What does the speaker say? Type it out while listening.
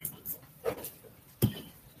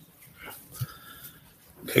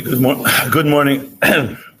Okay, good morning. Good morning.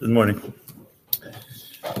 Good morning.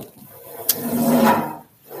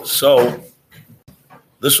 So,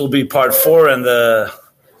 this will be part 4 and the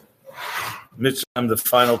mitzvah, the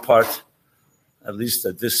final part, at least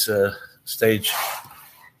at this stage,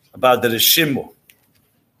 about the Reshimu.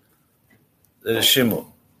 The Reshimu.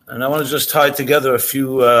 And I want to just tie together a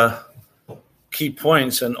few key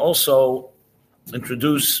points and also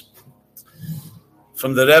introduce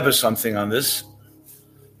from the Rebbe something on this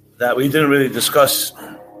that we didn't really discuss.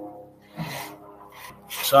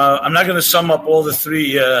 So I'm not going to sum up all the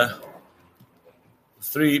three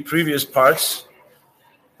previous parts,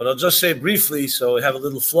 but I'll just say briefly, so we have a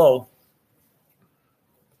little flow,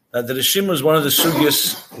 that the Reshimu is one of the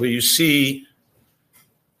sugyas where you see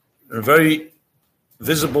in a very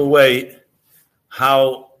visible way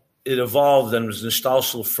how it evolved and was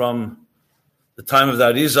nishtalshel from the time of the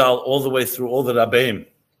Arizal all the way through all the Rabbeim,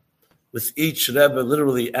 with each Rebbe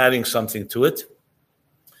literally adding something to it.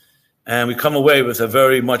 And we come away with a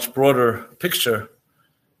very much broader picture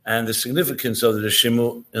and the significance of the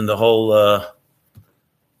Reshimu in the whole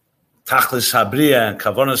Tachlis Habriya and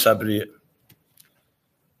Kavonas Habriya.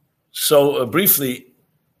 So briefly,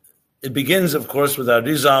 it begins, of course, with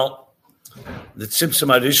Arizal, the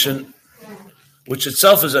Tzimtzum Arishin, which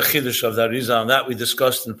itself is a chiddush of the Arizal, and that we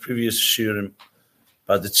discussed in previous shiurim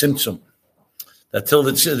about the Tzimtzum. That till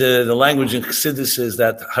the language in Chassidus is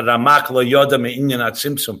that Haramak lo yoda me'inyan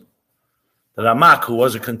ha-tzimtzum. The Ramak, who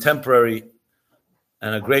was a contemporary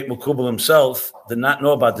and a great Mukubal himself, did not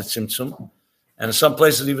know about the Tzimtzum. And in some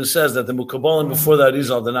places it even says that the Mukubalim before the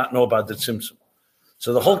Arizal did not know about the Tzimtzum.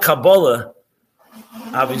 So the whole Kabbalah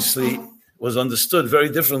obviously was understood very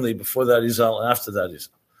differently before the Arizal and after the Arizal.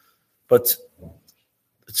 But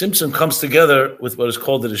the Tzimtzum comes together with what is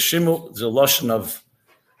called the Reshimu, the Lashon of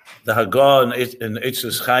the Haggah in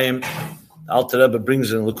Eitzes Chaim. The Alter Rebbe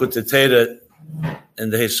brings in Likutei Torah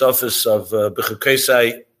in the Hesofis of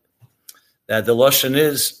Bechukesai that the Lashon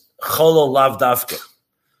is Cholol Lav Davke.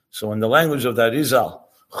 So in the language of the Arizal,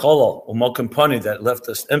 Cholol, Umokim Pani, that left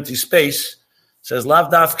us empty space, says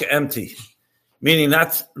Lav Davke empty, meaning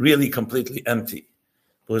not really completely empty.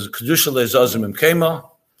 Because Kedusha Le'ezazim Kema,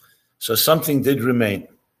 so something did remain.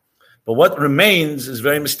 But what remains is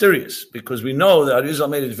very mysterious, because we know that Arizal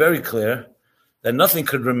made it very clear that nothing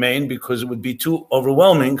could remain because it would be too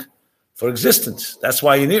overwhelming for existence. That's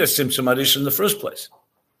why you need a Tzimtzum Arish in the first place.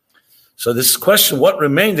 So this question, what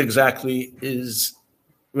remained exactly,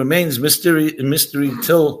 remains mystery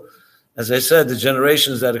till, as I said, the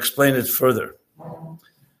generations that explain it further.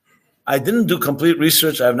 I didn't do complete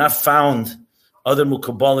research. I have not found other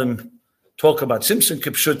Mukabalim talk about Tzimtzum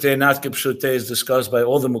Kipshute, not Kipshute, is discussed by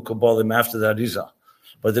all the Mukabalim after the Arizal.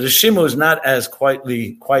 But the Reshimu is not as quite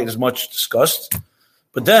as much discussed.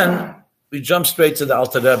 But then we jump straight to the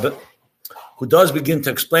Alter Rebbe, who does begin to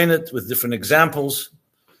explain it with different examples.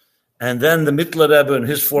 And then the Mittler Rebbe in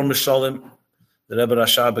his four Mishalim, the Rebbe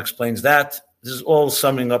Rashab explains that. This is all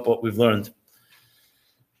summing up what we've learned.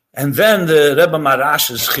 And then the Rebbe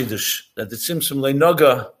Marash's Chiddush, that the Tzimtzum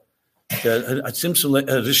Le'noga,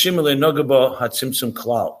 Reshimu Le'noga bo ha-Tzimtzum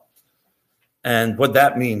Klal, and what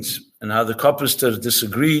that means, and how the Koppister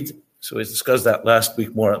disagreed. So we discussed that last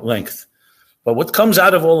week more at length. But what comes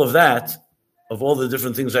out of all of that, of all the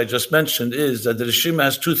different things I just mentioned, is that the Reshimu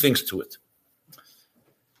has two things to it.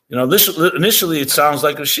 You know, initially it sounds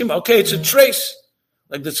like Reshimu. Okay, it's a trace,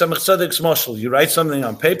 like the Tzemach Tzedek's mashal. You write something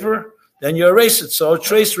on paper, then you erase it, so a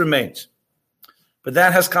trace remains. But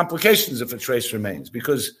that has complications if a trace remains,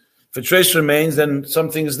 because if a trace remains, then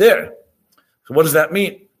something is there. So what does that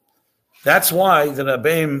mean? That's why the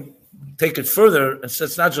Rabbeim take it further and say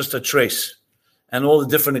it's not just a trace, and all the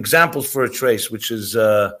different examples for a trace, which is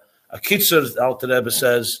a kitzur, the Alter Rebbe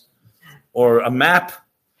says, or a map,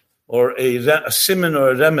 or a siman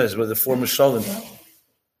or a remez with the four mishalim.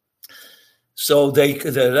 So the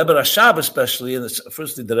Rebbe Rashab especially, and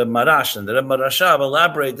firstly the Rebbe Marash and the Rebbe Rashab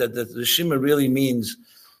elaborate that the Reshimu really means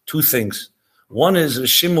two things. One is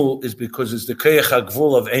Reshimu is because it's the Keyach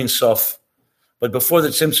HaGvul of Ein Sof, but before the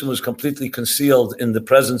Tzimtzum was completely concealed in the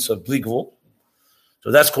presence of Bli Gvul.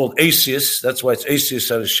 So that's called Asius. That's why it's Asius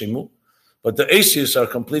HaReshimu. But the Asius are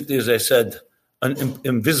completely, as I said,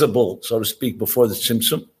 invisible, so to speak, before the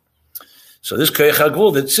Tzimtzum. So this Keyach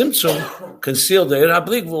HaGvul, the Tzimtzum, concealed the Eira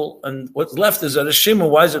Bli Gvul, and what's left is a Reshimu.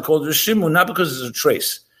 Why is it called Reshimu? Not because it's a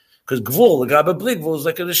trace. Because Gvul, the Gaba Bli Gvul, is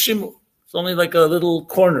like a Reshimu. It's only like a little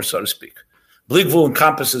corner, so to speak. Bli Gvul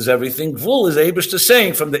encompasses everything. Gvul is Eibishter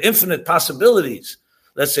saying from the infinite possibilities.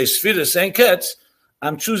 Let's say Sphira saying Ketz,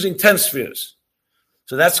 I'm choosing 10 spheres.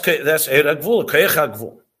 So that's Eira Gvul, Keyach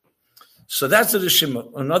HaGvul. So that's the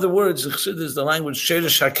Reshimu. In other words, the Chassid is the language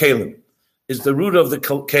Sheresh HaKelim, is the root of the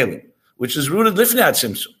Kelim, which is rooted Lifnei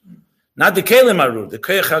Tzimtzum. Not the Kelim are rooted, the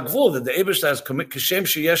Koyach HaGvul, that the Eibishter has Kashem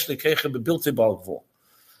Sheyesh Lekecha Bebilti Bal Gvul.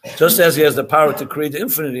 Just as he has the power to create the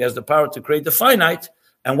infinite, he has the power to create the finite.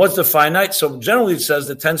 And what's the finite? So generally it says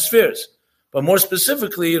the 10 spheres. But more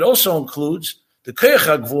specifically, it also includes the Koyach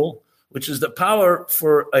HaGvul, which is the power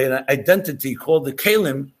for an identity called the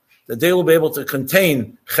Kelim, that they will be able to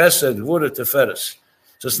contain Chesed, Gvura, Teferes.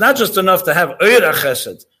 So it's not just enough to have Eira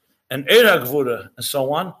Chesed and Eira Gvura and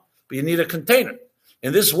so on, but you need a container.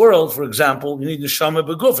 In this world, for example, you need Neshama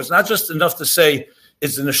Beguf. It's not just enough to say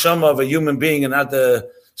it's the Neshama of a human being and not the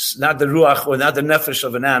Ruach or not the Nefesh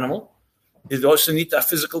of an animal. You also need a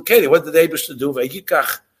physical Keli. What did the Eibishter do?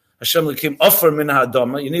 Vayikach Hashem Lekim Offer Min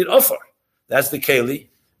HaAdama. You need Offer. That's the Keli.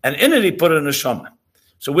 And in it, he put a Neshama.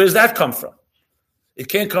 So where does that come from? It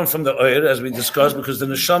can't come from the Oyer, as we discussed, because the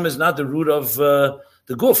Neshama is not the root of the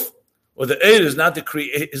Guf. Or the Oyer is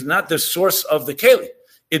not the source of the Keli.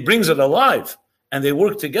 It brings it alive. And they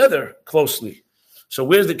work together closely. So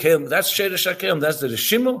where's the Kelim? That's Sheresh HaKelim. That's the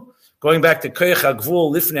Reshimu. Going back to Koyach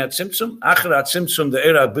HaGvul, Lifnei Tzimtzum. Achar Tzimtzum, the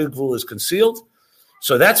Eira Bigvul is concealed.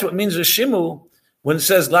 So that's what means Reshimu. When it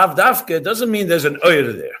says Lav Dafke, it doesn't mean there's an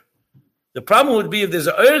Oyer there. The problem would be if there's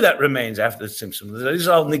an Oyer that remains after the Tzimtzum. The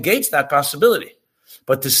Rizal negates that possibility.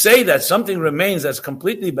 But to say that something remains that's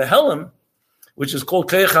completely Behelim, which is called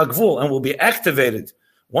Koyach HaGvul, and will be activated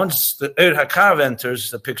once the Eir HaKav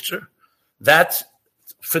enters the picture, that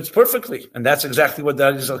fits perfectly, and that's exactly what the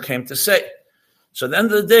Arizal came to say. So at the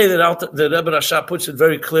end of the day, the Rebbe Rasha puts it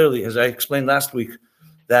very clearly, as I explained last week,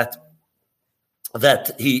 that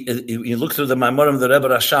he looked through the Maimarim of the Rebbe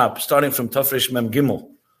Rasha, starting from Tafresh Mem Gimel,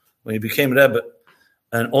 when he became Rebbe,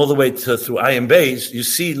 and all the way through Ayin Beis, you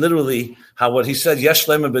see literally how what he said, Yesh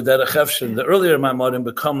Lema B'derech Efshin, the earlier Maimarim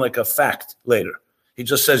become like a fact later. He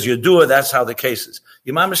just says, Yedua, that's how the case is.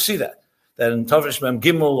 You might see that in Tavrish Mem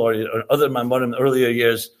Gimel or other Maimarim in earlier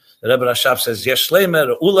years, the Rebbe Rashab says Yesh Leimer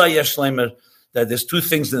or Ula Yesh Leimer, that there's two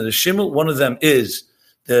things in the Reshimu. One of them is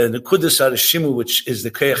the Nekudas HaReshimu, which is the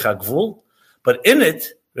Koyach HaGvul, but in it,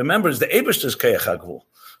 remember, is the Eibishter's Koyach HaGvul.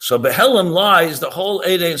 So Behelim lies the whole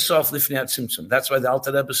Eidei and Sof Lifnei Tzimtzum. That's why the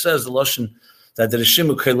Alter Rebbe says the Lashon that the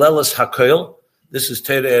Reshimu Keilelas HaKoil. This is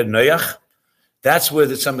Terei Noyach. That's where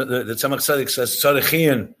the Tzemach Tzedek says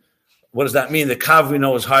Tzarichian. What does that mean? The Kav we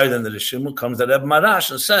know is higher than the Reshimu. Comes the Rebbe Marash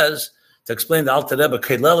and says, to explain the Alter Rebbe,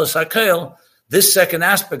 Keilelas HaKoil, this second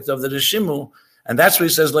aspect of the Reshimu, and that's where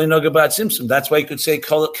he says, Lo Noga B'Ad Tzimtzum. That's why you could say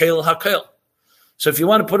Keil HaKoil. So if you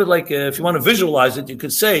want to put it like, if you want to visualize it, you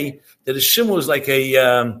could say that the Reshimu is like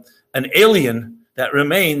an alien that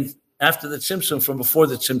remained after the Tzimtzum from before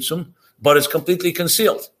the Tzimtzum, but is completely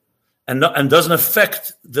concealed and doesn't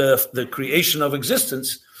affect the creation of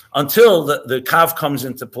existence until the Kav comes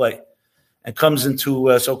into play and comes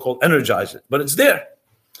into so-called energize it. But it's there.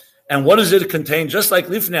 And what does it contain? Just like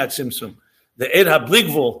Lifnei Tzimtzum, the Eir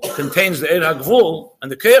HaBligvul contains the Eir HaGvul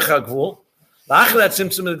and the Koyach HaGvul. The Achar Tzimtzum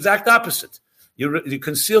is the exact opposite. You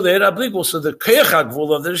conceal the Eir HaBligvul, so the Koyach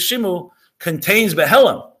HaGvul of the Reshimu contains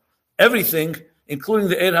Behelim, everything, including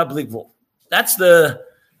the Eir HaBligvul. That's the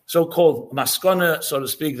so-called maskana, so to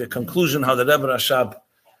speak, the conclusion, how the Rebbe Rashab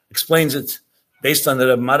explains it based on the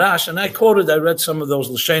Rebbe Marash. And I read some of those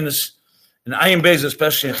Lashenis. In Ayin Beis,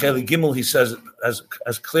 especially in Cheli Gimel, he says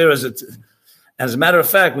as clear as it. As a matter of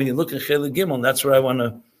fact, when you look in Cheli Gimel, and that's where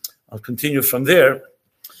I'll continue from there.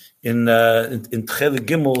 In Cheli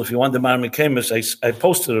Gimel, if you want the Marmei Kemis, I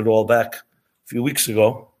posted it all back a few weeks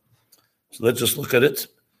ago. So let's just look at it.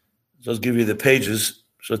 Just give you the pages.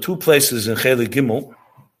 So two places in Cheli Gimel,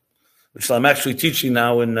 which I'm actually teaching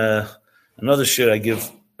now in another shir I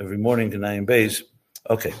give every morning in Ayin Beis.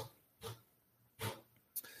 Okay.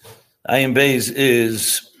 Ayin Beis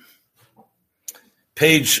is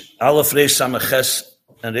page Aleph Reish Samach Ches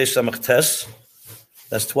and Reish Samach Tes.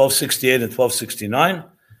 That's 1268 and 1269.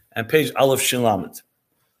 And page Aleph Shin Lamed.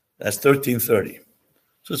 That's 1330.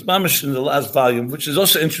 So it's mamish in the last volume, which is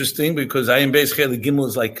also interesting because Ayin Beis Chelik Gimel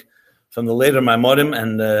is like from the later Maimorim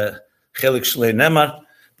and Chelik Shlei Nemar.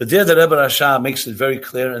 But there the Rebbe Rasha makes it very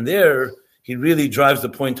clear, and there he really drives the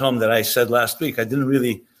point home that I said last week. I didn't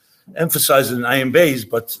really emphasize it in Ayin Beis,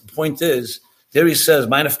 but the point is, there he says,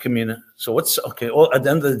 Meinaf Kamina. So at the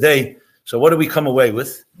end of the day, so what do we come away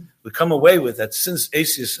with? We come away with that since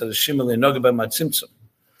Asius said, Shimele Nogaba Matzimtzum.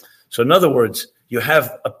 So in other words, you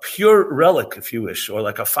have a pure relic, if you wish, or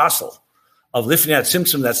like a fossil of Lifnei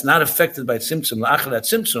Tzimtzum that's not affected by Tzimtzum, L'achar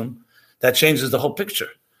Tzimtzum, that changes the whole picture.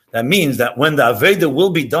 That means that when the Aveda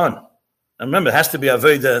will be done, and remember, it has to be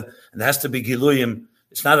Aveda, and it has to be Giluyim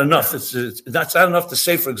It's not enough. It's not enough to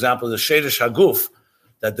say, for example, the Shedish Haguf,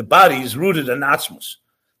 that the body is rooted in Atzmus.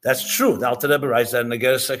 That's true. The Alter Rebbe writes that in the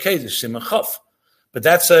Geras HaKedesh, Simon Chof. But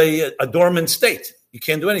that's a dormant state. You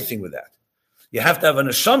can't do anything with that. You have to have a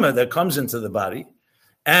neshama that comes into the body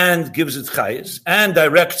and gives it chayes and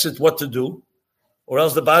directs it what to do, or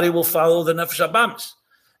else the body will follow the nefesh habamis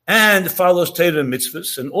and follows Torah and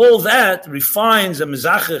mitzvahs, and all that refines and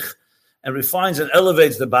mizachich and refines and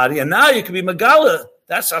elevates the body. And now you can be megala.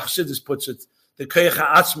 That's how Chassidus puts it, the koyach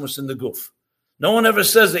ha'atzmus in the guf. No one ever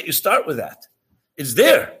says that you start with that. It's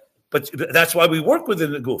there. But that's why we work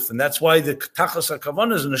within the guf, and that's why the tachas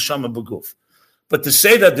hakavana is in the neshama b'guf. But to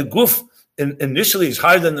say that the guf initially is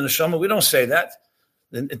higher than the neshama, we don't say that.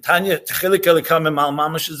 In Tanya, techilik elikam emal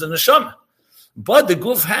mamash is the neshama, but the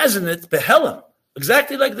guf has in it behelim,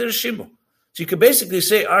 exactly like the Reshimu. So you could basically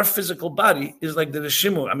say our physical body is like the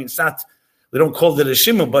Reshimu. I mean, it's not, we don't call it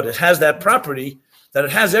Reshimu, but it has that property that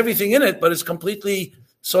it has everything in it, but it's completely,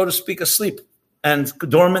 so to speak, asleep and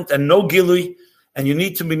dormant and no gilui. And you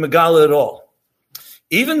need to be megala at all.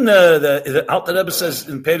 Even the Alter Rebbe says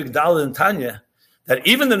in Perek Daled in Tanya that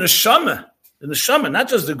even the neshama, not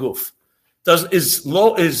just the guf,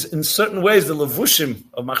 is in certain ways the levushim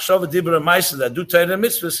of machshava dibra ma'isa that do Torah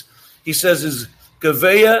mitzvahs. He says is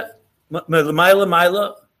geveya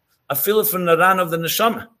maila afilu from the ran of the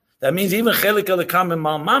neshama. That means even chelik elikam and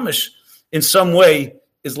mal mamish in some way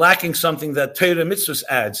is lacking something that Torah mitzvahs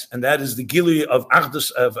adds, and that is the gilui of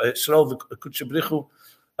Achdus of Yisrael v'Kutchebrichu.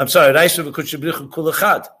 I'm sorry, Reisu v'Kutchebrichu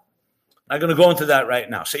kulachad. I'm not going to go into that right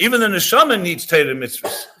now. So even the neshama needs Torah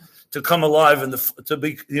mitzvahs to come alive and to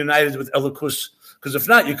be united with Elokus. Because if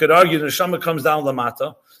not, you could argue the neshama comes down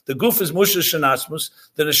lamata. The guf is musha shenatzmus.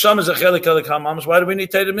 The neshama is a chelik elikam. Why do we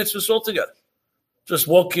need Torah mitzvahs altogether? Just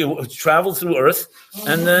travel through earth,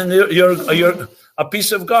 and then you're a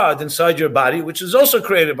piece of God inside your body, which is also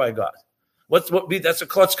created by God. That's a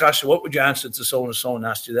klotz kasha. What would you answer to someone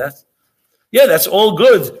asked you that? Yeah, that's all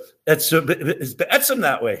good. It's be'etzem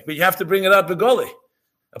that way, but you have to bring it out begoli.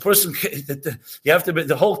 A person, you have to be,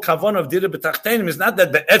 the whole kavan of dira b'tachtenim is not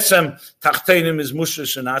that be'etzem tachtenim is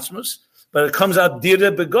mushrish and atzmus, but it comes out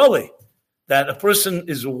dira begoli, that a person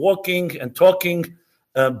is walking and talking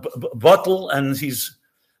bottle, and he's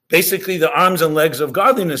basically the arms and legs of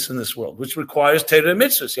godliness in this world, which requires Torah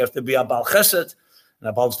mitzvahs. You have to be a Baal Chesed, and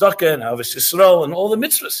a Baal Tzedakah, and Ahavas Yisrael, and all the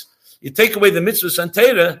mitzvahs. You take away the mitzvahs and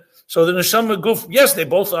Torah, so the neshama guf, yes, they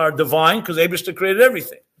both are divine, because Eibishter created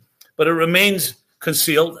everything, but it remains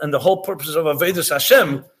concealed, and the whole purpose of Avedus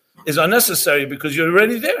Hashem is unnecessary, because you're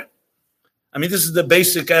already there. I mean, this is the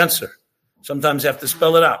basic answer. Sometimes you have to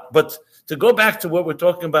spell it out. But to go back to what we're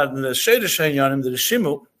talking about in the Shedish Hanyanim, the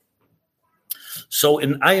Reshimu, so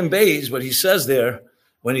in Ayin Beis, what he says there,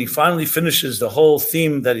 when he finally finishes the whole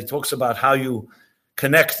theme that he talks about how you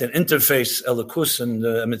connect and interface Elokus and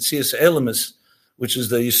Metzias Elamis, which is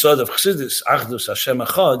the Yisod of Chassidus, Achdus Hashem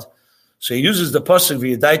Echad, so he uses the pasuk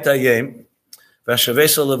V'yadaita Yem,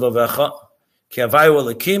 V'ashavesa Levavecha, Ki Avayu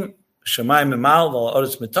Elakim, Shemayim Emal, V'al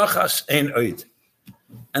Oretz Mitachas, Ein Oid.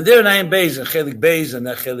 And there in Ayin Beis, and Chelik Beis, and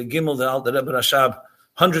Chelik Gimel, the Alter Rebbe Rashab,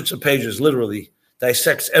 hundreds of pages, literally,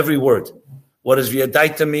 dissects every word. What does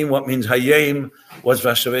V'yadaita mean? What means Hayim? What's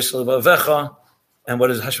V'ashavesa Levavecha? And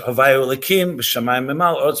what is Havayu Elakim? B'Shamayim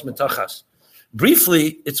Emal, Oretz Mitachas.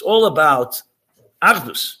 Briefly, it's all about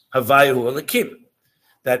Achdus, Havayu Elakim.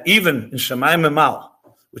 That even in Shamayim Emal,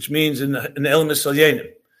 which means in Elamis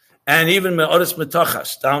Alyenim, and even Oretz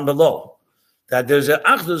Mitachas, down below, that there's an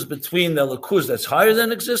Achdus between the Elokus that's higher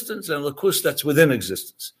than existence and Elokus that's within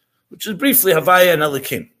existence, which is briefly Havaya and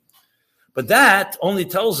Elakim. But that only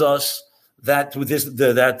tells us that with this,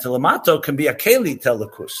 that Lamato can be a Keli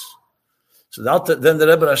Telekus. So then the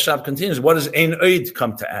Rebbe Rashab continues, what does Ein Oid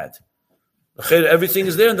come to add? Everything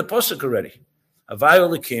is there in the Pasuk already.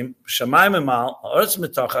 Havayu Elakim, Shamayim Emal, Oretz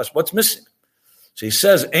Mitachas, what's missing? So he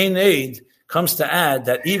says Ein Oid comes to add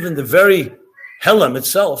that even the very Helam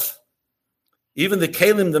itself, even the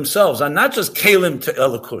Kalim themselves are not just Kalim to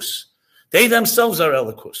Elokus. They themselves are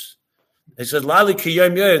Elokus. He said, Lali ki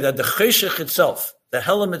yom yer, that the Cheshech itself, the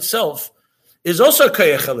Helam itself, is also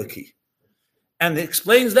Koyach Eliki. And he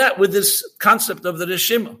explains that with this concept of the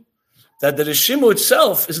Reshimu, that the Reshimu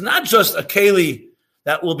itself is not just a Keli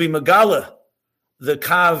that will be Megala, the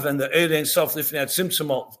Kav and the Erein Sof Lifnei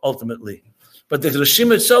Tzimtzum ultimately. But the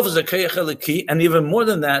Reshimu itself is a Koyach Eliki, and even more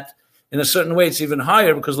than that, in a certain way, it's even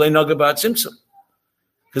higher because Lei Noga Ba'at Tzimtzum.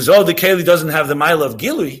 Because the Keli doesn't have the Mila of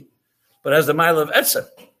Gilui, but has the Mila of Etzem.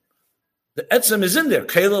 The Etzem is in there.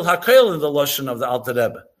 Kelil HaKel in the Lashon of the Alter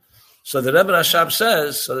Rebbe. So the Rebbe Rashab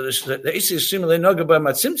says, so the Isi Yishim Le'Noga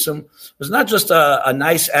B'Mat Tzimtzum was not just a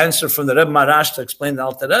nice answer from the Rebbe Marash to explain the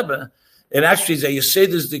Alter Rebbe. It actually is a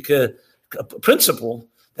Yesedic principle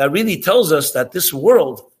that really tells us that this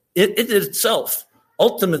world, it itself,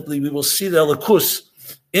 ultimately we will see the Elokus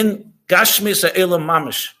in Gashmi Ha'elam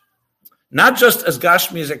Mamish. Not just as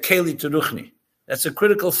Gashmi as a Keli to Ruchni. That's a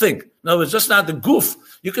critical thing. No, it's just not the goof.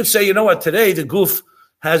 You could say, you know what, today the goof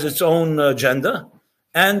has its own agenda,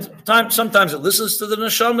 and sometimes it listens to the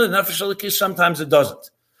neshama, the nefesh elokis, sometimes it doesn't.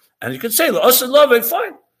 And you could say, us and love,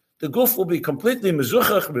 fine. The goof will be completely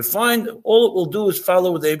mezuchach, refined. All it will do is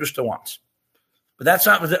follow what the Eibishter wants. But that's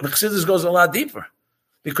not, Chassidus goes a lot deeper.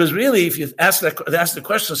 Because really, if you ask the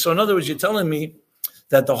question, so in other words, you're telling me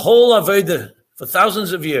that the whole Aveda for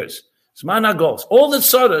thousands of years, Zman HaGolos, all the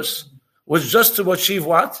tzaras was just to achieve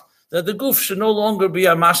what? That the goof should no longer be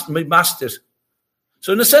a master.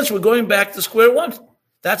 So in a sense, we're going back to square one.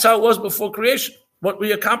 That's how it was before creation. What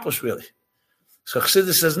we accomplished, really. So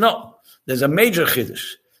Chassidus says, no, there's a major chiddush.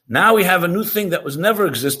 Now we have a new thing that was never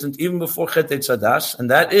existent even before Chet Tzadas,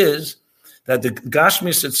 and that is that the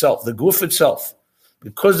Gashmis itself, the goof itself,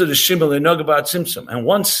 because of the Shimel and Nogabat Tzimtzum, and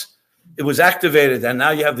once it was activated, and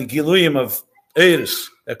now you have the Giluyim of Eiris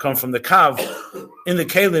that come from the Kav in the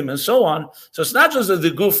Kalim and so on. So it's not just that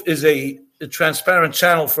the goof is a transparent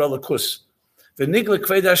channel for Elokus. V'nigla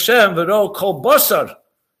kved Hashem v'ro kol basar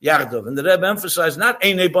yardov. And the Rebbe emphasized not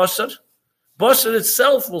einei basar. Basar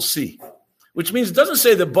itself will see, which means it doesn't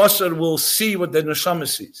say the basar will see what the neshama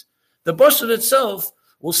sees. The basar itself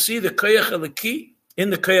will see the koyach eliki in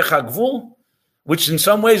the koyach hagvul, which in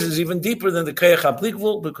some ways is even deeper than the koyach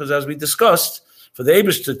hablikvul, because as we discussed, for the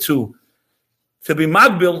Eibishter to be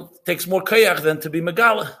magbil takes more koyach than to be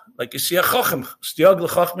megala. Like you see a chochem, stiog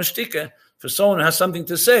l'chochem shtike. For someone who has something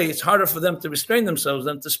to say, it's harder for them to restrain themselves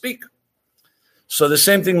than to speak. So the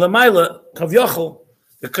same thing, Lamaila, Kavyochel,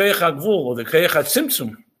 the Koyach HaGvul, or the Koyach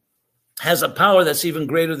HaTzimtzum, has a power that's even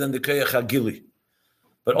greater than the Koyach HaGili.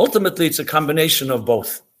 But ultimately, it's a combination of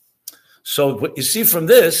both. So what you see from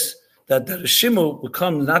this, that the Reshimu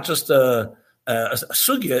becomes not just a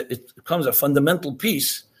sugya, it becomes a fundamental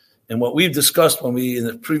piece. And what we've discussed when in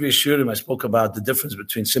the previous shiurim, I spoke about the difference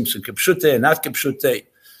between Simson Kipshute and not Kipshute,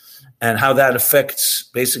 and how that affects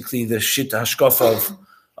basically the shita hashkafa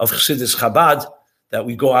of Chassidus Chabad, that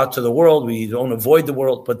we go out to the world, we don't avoid the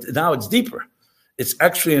world, but now it's deeper. It's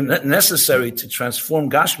actually necessary to transform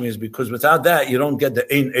Gashmis, because without that, you don't get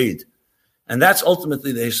the Ein Eid. And that's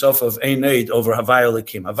ultimately the Yisaf of Ein Eid over Havaya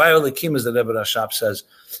Elikim. Havaya Elikim, as the Rebbe Rashab says,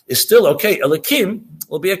 is still okay. Elikim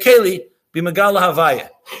will be a Keli, be Megala Havaya.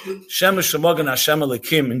 Shem Shemogan Hashem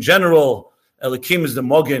Elikim. In general, Elikim is the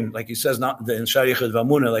Mogin, like he says, not the in Shari Yechid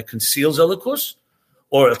Vamuna, like conceals Elikus,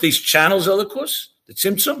 or at least channels Elikus, the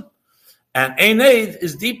Tzimtzum. And Ein Eid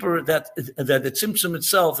is deeper, that the Tzimtzum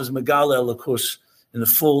itself is Megala Elikus in the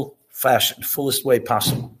full fashion, fullest way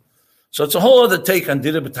possible. So it's a whole other take on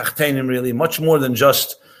Dira B'Tachtenim, really, much more than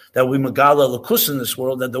just that we Megala Elikus in this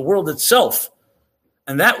world, that the world itself.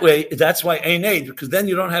 And that way, that's why Ein Eid, because then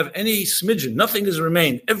you don't have any smidgen, nothing has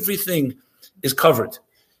remained, everything is covered.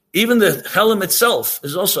 Even the Helam itself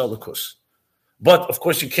is also Elikus. But, of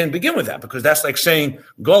course, you can't begin with that, because that's like saying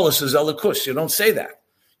Golus is Elikus. You don't say that.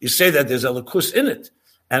 You say that there's Elikus in it,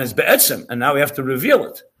 and it's Be'etzim, and now we have to reveal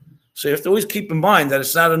it. So you have to always keep in mind that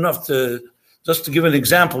it's not enough just to give an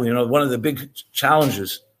example, one of the big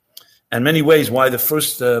challenges, and many ways why the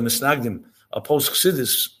first Misnagdim opposed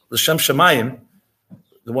Chassidus, L'Shem Shemayim,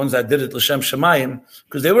 the ones that did it L'Shem Shemayim,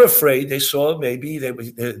 because they were afraid. They saw maybe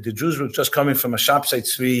the Jews were just coming from a Shabsai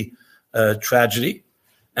Tzvi tragedy,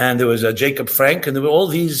 and there was Jacob Frank, and there were all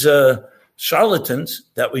these charlatans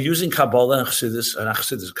that were using Kabbalah and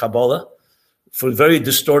Chassidus, Kabbalah, for very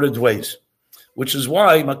distorted ways, which is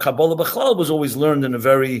why Kabbalah B'chlal was always learned in a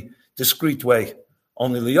very discreet way,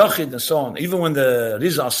 only Liyochid and so on. Even when the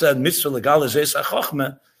Rizal said Mitzvah Legal Zeis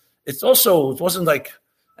HaChochmeh, it wasn't like.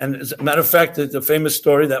 And as a matter of fact, the famous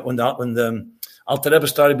story that when the Alter Rebbe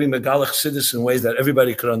started being Megala Chassidus in ways that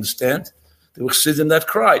everybody could understand, there were Chassidim that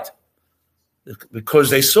cried, because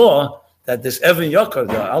they saw that this Evan Yokar,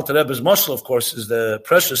 the Alter Rebbe's mashal, of course, is the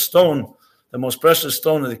precious stone, the most precious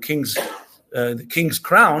stone of the king's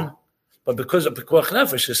crown. But because of Pekuach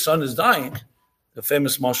Nefesh, his son is dying, the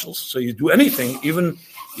famous mashals. So you do anything, you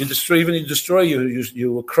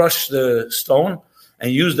crush the stone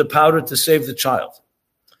and use the powder to save the child.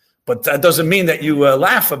 But that doesn't mean that you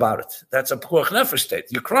laugh about it. That's a Pekuach Nefesh state.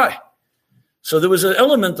 You cry. So there was an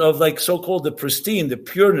element of like so-called the pristine, the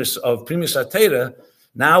pureness of Primus Atera,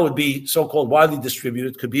 now would be so-called widely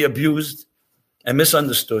distributed, could be abused and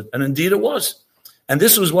misunderstood. And indeed it was. And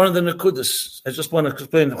this was one of the Nakudas. I just want to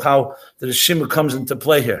explain how the Reshimu comes into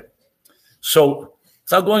play here. So,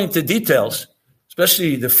 without going into details,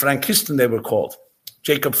 especially the Frankisten they were called,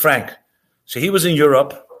 Jacob Frank. So he was in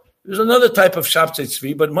Europe. It was another type of Shabtai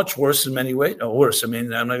Tzvi, but much worse in many ways. Or worse, I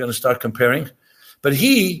mean, I'm not going to start comparing. But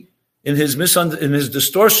he, in his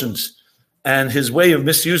distortions and his way of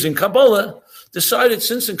misusing Kabbalah, decided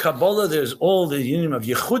since in Kabbalah there's all the union of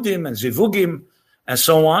Yechudim and Zivugim and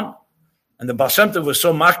so on, and the Baal Shem Tov was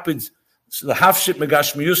so makpid, so the half-ship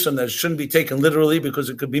Megash Miyusam, that it shouldn't be taken literally because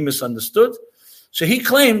it could be misunderstood. So he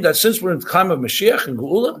claimed that since we're in the time of Mashiach and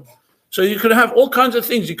Geula, so you could have all kinds of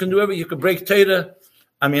things. You can do everything. You could break Torah.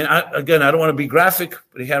 I mean, I don't want to be graphic,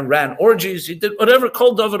 but he ran orgies. He did whatever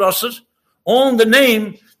called David Asser, all in the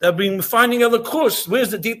name that being finding Elikus. Where's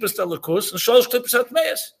the deepest Elikus? And Shalosh Klippos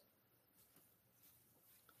Hatmeis.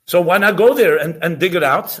 So why not go there and dig it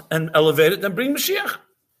out and elevate it and bring Mashiach?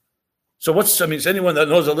 So anyone that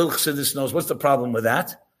knows a little Chassidus knows what's the problem with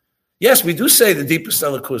that? Yes, we do say the deepest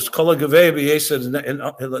Elikus, Kol HaGavei B'Yesed,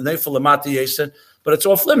 Neifel Lamati Yesed, but it's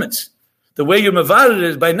off limits. The way you mevar it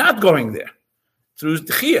is by not going there, through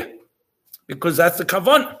Techiyah, because that's the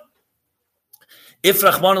Kavanah. If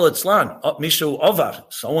Rahman al-Itzlan, Mishu Ovar,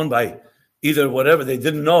 someone by either whatever they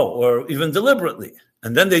didn't know or even deliberately,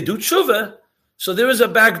 and then they do tshuva, so there is a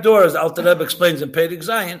back door, as Alter Rebbe explains in Perek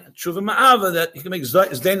Zayin, tshuva ma'ava, that you can make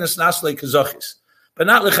zdeinas naslei kazachis, but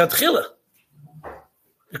not lechatchila,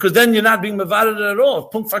 because then you're not being mevared at all.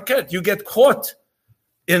 Punkt faket, you get caught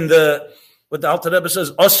in what the Alter Rebbe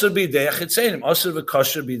says, Osir b'idei chitzenim, Osir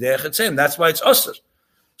v'kosher b'idei chitzenim. That's why it's Osir.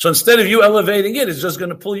 So instead of you elevating it, it's just going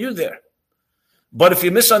to pull you there. But if you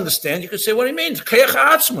misunderstand, you could say, what do you mean? Kayach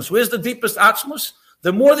atzmus. Where's the deepest atzmus?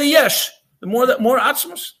 The more the yesh, the more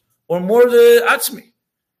atzmus, or more the atzmi.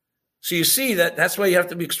 So you see that's why you have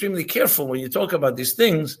to be extremely careful when you talk about these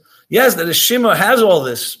things. Yes, the Reshimu has all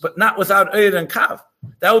this, but not without Eir and Kav.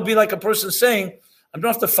 That would be like a person saying, I don't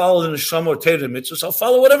have to follow the Neshama or Torah mitzvahs. I'll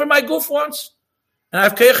follow whatever my goof wants. And I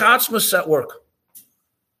have Kayach atzmus at work.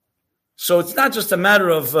 So it's not just a matter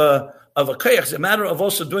of a Kayach, it's a matter of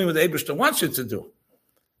also doing what the Eibishter wants you to do.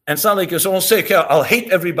 And it's not like you're someone say, okay, I'll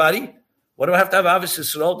hate everybody. Why do I have to have Ahavas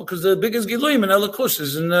Yisrael? Because the biggest Giluyim in Elikus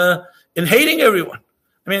is in hating everyone.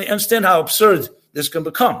 I mean, understand how absurd this can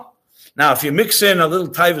become. Now, if you mix in a little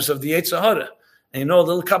taivus of the Yetzer Hara, and you know a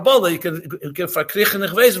little Kabbalah, you can fakrich and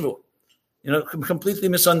echvezvu. Completely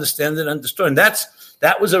misunderstand it and destroy. And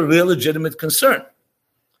that was a real legitimate concern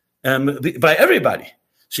by everybody.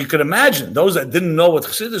 So you could imagine those that didn't know what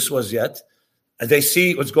Chassidus was yet, they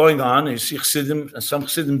see what's going on, and you see Chassidim, and some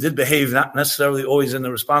Chassidim did behave not necessarily always in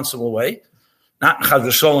a responsible way. Not in Chad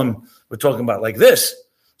V'Sholem, we're talking about like this.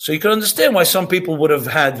 So you can understand why some people would have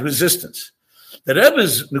had resistance. The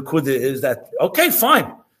Rebbe's Nukuda is that, okay,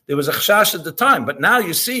 fine, there was a chashash at the time, but now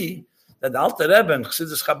you see that the Alter Rebbe and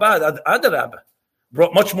Chassidus Chabad, Adar Rebbe,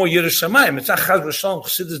 brought much more Yiras Shamayim. It's not Chad V'Sholem,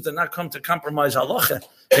 Chassidus did not come to compromise halacha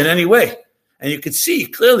in any way. And you could see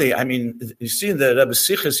clearly, I mean, you see in the Rebbe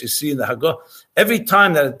Sichos, you see in the Haggadah, every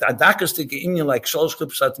time that a Dakastik Inyan like Shalosh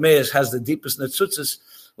Klippos Hatmeis has the deepest netzutzes,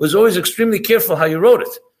 was always extremely careful how you wrote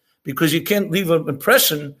it, because you can't leave an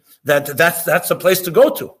impression that that's the place to go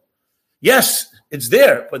to. Yes, it's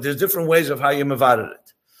there, but there's different ways of how you mavaded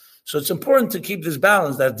it. So it's important to keep this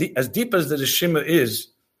balance, that as deep as the Reshimu is,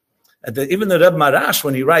 even the Reb Marash,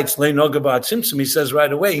 when he writes, Lei Noga Ba'at Tzimtzum, he says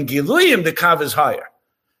right away, in Giluyim, the Kav is higher.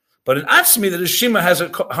 But in Atzmi, the Reshimu has a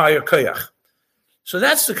higher koyach. So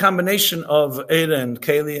that's the combination of Eira and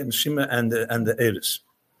Keli and Shima and the Eiris.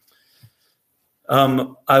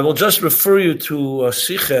 I will just refer you to a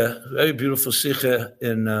Sikha, a very beautiful Sikha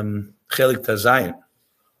in Chelik Tazayin.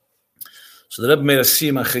 So the Rebbe made a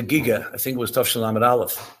Siyam Chagiga, I think it was Tov Shel Amud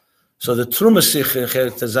Aleph. So the Truma Sikha in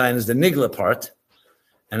Chelik Tazayin is the Nigla part,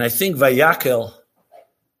 and I think Vayakel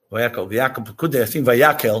Pekudei, I think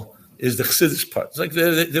Vayakel is the Chassidus part. It's like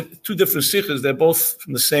they're two different sikhs. They're both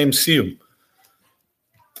from the same siyum.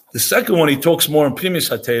 The second one, he talks more in Primis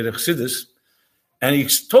HaTeirah, the Chassidus, and he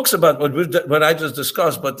talks about what I just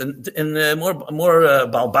discussed, but in more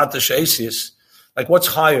Balbata Sheisius, like what's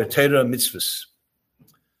higher, Teirah and Mitzvahs,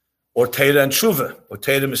 or Teirah and Tshuva, or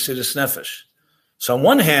Teirah Mesiras Nefesh. So on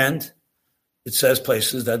one hand, it says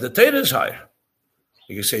places that the Teirah is higher.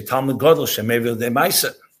 You can say Talmud Godel Shemevil De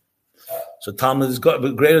Maisa. So Talmud is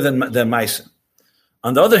greater than Maisa.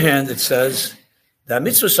 On the other hand, it says that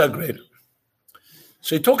mitzvahs are greater.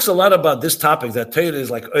 So he talks a lot about this topic, that Torah is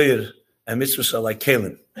like Oyer and mitzvahs are like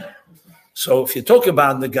Kalim. So if you talk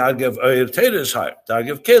about the Dargah of Oyer, Torah is higher.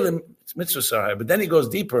 Dargah of Kalim, mitzvahs are higher. But then he goes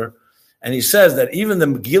deeper and he says that even the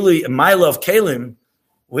Megillah and Mila of Kalim,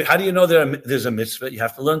 how do you know there's a mitzvah? You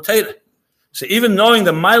have to learn Torah. So even knowing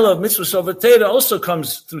the mila of mitzvahs over Torah also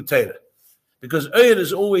comes through Torah, because Oyed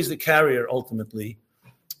is always the carrier, ultimately,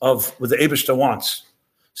 of what the Eibishter wants.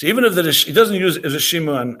 So even if he doesn't use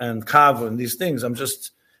Reshimu and Kav and these things, I'm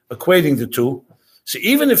just equating the two. So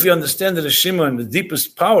even if you understand the Reshimu and the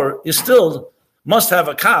deepest power, you still must have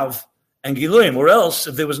a Kav and Giluyim, or else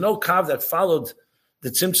if there was no Kav that followed the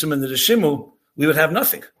Tzimtzum and the Reshimu, we would have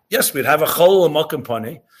nothing. Yes, we'd have a Chol and Makom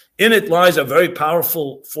Pani. In it lies a very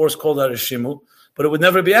powerful force called a Reshimu, but it would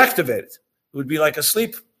never be activated. It would be like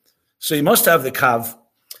asleep. So you must have the Kav,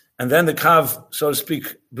 and then the Kav, so to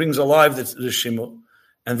speak, brings alive the Reshimu,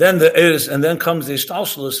 and then the Eres, and then comes the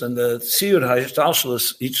Ishtalshalos and the Tziyur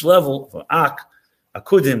HaIshtalshalos, each level, for Ak,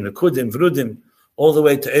 Akudim, Nekudim, Vrudim, all the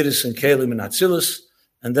way to Eres and Kalim and Atzilus,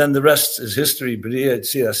 and then the rest is history, B'riya,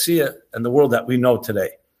 Tzir, Asiya, and the world that we know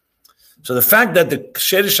today. So the fact that the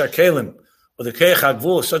Sherish HaKalim, or the Keich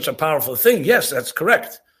HaGvul is such a powerful thing, yes, that's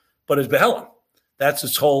correct, but it's Behelam. That's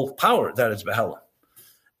its whole power, that it's Behelam.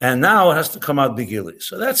 And now it has to come out Bigili.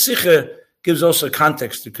 So that Sikha gives also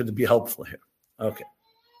context that could be helpful here. Okay.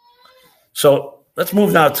 So let's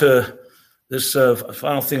move now to this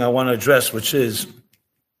final thing I want to address, which is,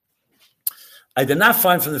 I did not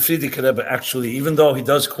find from the Frierdiker Rebbe, actually, even though he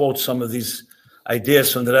does quote some of these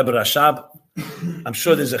ideas from the Rebbe Rashab, I'm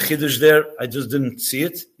sure there's a Chiddush there. I just didn't see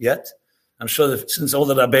it yet. I'm sure that since all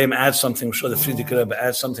the Rabbeim add something, I'm sure the Frierdiker Rebbe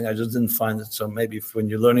adds something, I just didn't find it. So maybe when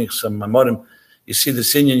you're learning some Mamorim, you see the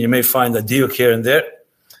Sinyan, you may find a diuk here and there.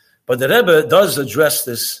 But the Rebbe does address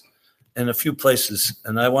this in a few places,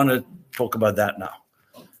 and I want to talk about that now.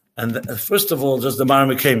 And first of all, just the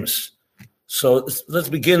Maramikamis. So let's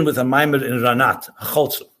begin with a Maimer in Ranat, a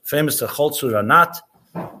Cholzu, famous Cholzu Ranat,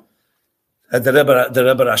 that the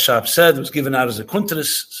Rebbe Rashab said, was given out as a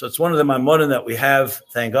kuntris. So it's one of the Maimorim that we have,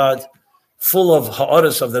 thank God, full of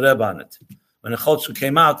ha'aras of the Rebbe on it. When the Cholzu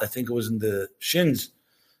came out, I think it was in the Shins.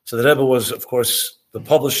 So the Rebbe was, of course, the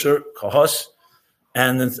publisher, Kahos,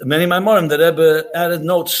 and in many Maimorim, the Rebbe added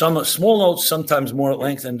notes, some small notes, sometimes more at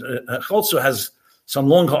length, and Cholzu has some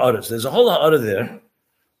long ha'aras. There's a whole ha'ara there,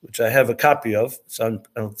 which I have a copy of. So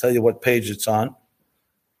I'll tell you what page it's on.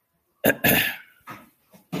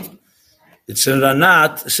 It's in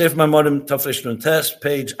Ranat, Seif Maimorim Tafresh Nun Tes,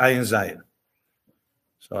 page Ayin Zayin.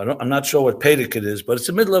 So I'm not sure what pedic it is, but it's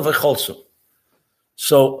the middle of a Cholzu.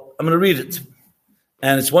 So I'm going to read it.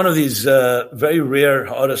 And it's one of these very rare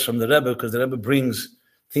ha'aras from the Rebbe, because the Rebbe brings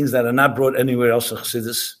things that are not brought anywhere else in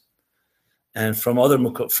Chassidus. And from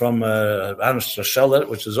Rabban Strasheller,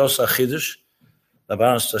 which is also a Chiddush,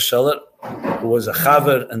 Rabban Strasheller, who was a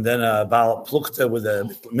Chaver and then a Baal Plukta with a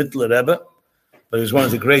Mittler Rebbe, but he was one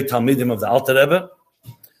of the great Talmidim of the Alter Rebbe.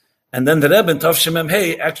 And then the Rebbe in Tov Mem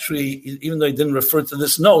Hey, actually, even though he didn't refer to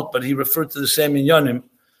this note, but he referred to the same Inyanim,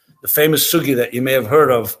 the famous Sugi that you may have heard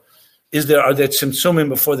of, are there Tzimtzumim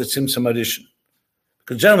before the Tzimtzum Harishan?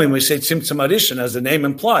 Because generally when we say Tzimtzum Harishan, as the name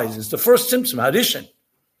implies, it's the first Tzimtzum Harishan.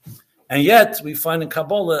 And yet we find in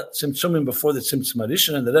Kabbalah Tzimtzumim before the Tzimtzum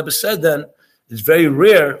Harishan, and the Rebbe said then, it's very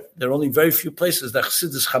rare, there are only very few places that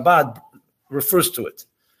Chassidus Chabad refers to it.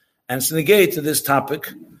 And it's negate to this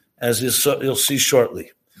topic, as you'll see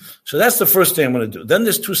shortly. So that's the first thing I'm going to do. Then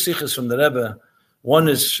there's two sichas from the Rebbe. One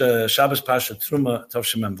is Shabbos Pasha Truma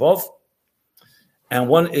Tov Mem Vov, and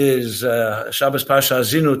one is Shabbos Pasha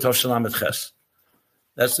Azinu Tov Lamed Ches.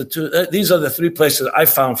 That's the two. These are the three places I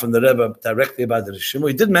found from the Rebbe directly about the Reshimu.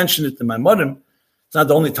 He did mention it in my Maimorim. It's not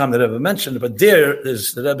the only time the Rebbe mentioned it, but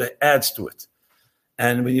the Rebbe adds to it.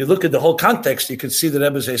 And when you look at the whole context, you can see the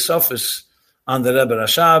Rebbe's Esophagus on the Rebbe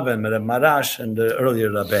Rashab and Rebbe Marash and the earlier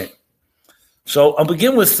Rabbein. So I'll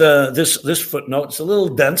begin with this footnote. It's a little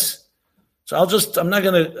dense. So I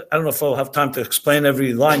don't know if I'll have time to explain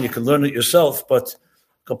every line. You can learn it yourself, but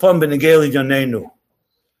Kapam Benegeli Yonenu.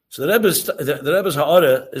 So the Rebbe's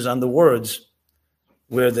Ha'ara is on the words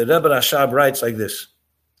where the Rebbe Rashab writes like this.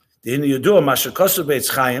 The Yudua Mashakosu Beitz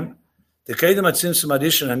Chaim, the Kedem Atzin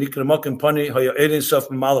Samadishan Anikra Mokim Poni Hoya Erin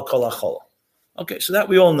Sof Mala Kol Achol. Okay, so that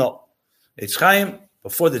we all know. It's Chaim,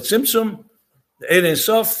 before the Tzimtzum, the Erin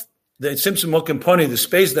Sof, the Tzimtzum Mokim Poni, the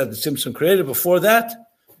space that the Tzimtzum created before that,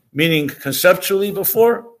 meaning conceptually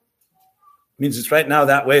before, means it's right now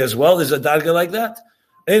that way as well. There's a darga like that.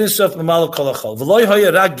 Erin Sof Mala Kol Achol. V'loy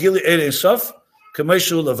Hoya Rag Gili Erin Sof,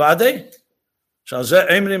 Kameshu Levade,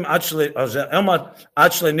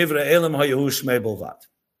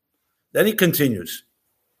 then he continues.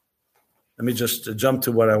 Let me just jump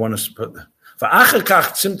to what I want to put.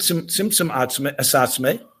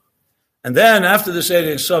 And then after this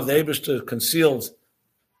Eirei Sof, the Eibishter concealed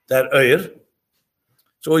that Eir.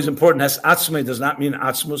 It's always important. Has Atzmei does not mean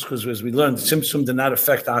Atzmus, because as we learned, Tzimtzum did not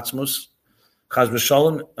affect Atzmus. Chaz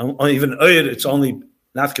v'shalom, even Oyer, it's only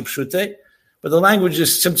not Kipshute, but the language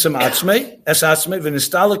is Tzimtzum Atzmei, Es Atzmei,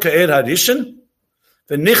 V'nistala Ka'er Harishin,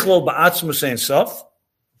 V'nichlo Ba'atzmus Ein Sof,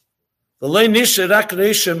 V'lei Nishe Rak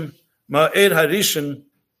Reishim Ma'er Harishin,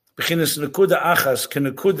 B'chinas Nekuda Achas,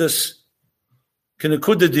 K'nekuda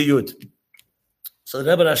Diyud. So the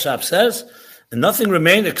Rebbe Rashab says, and nothing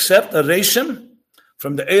remained except a Reishim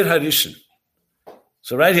from the Eir Harishin.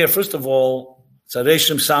 So right here, first of all,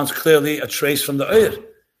 Tzareshim sounds clearly a trace from the Eir.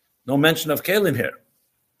 No mention of Kelim here.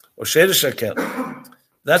 Or Sherish HaKelim.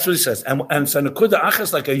 That's what he says. And so Nekuda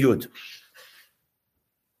Achas like a Yud.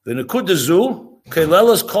 The Nekuda Zu,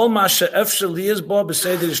 Kelelas Kol Masha Efshel Liyaz Bo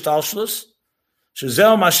B'Seder Ishtalshlus,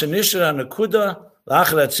 Shezeo Masha Nishra Nekuda,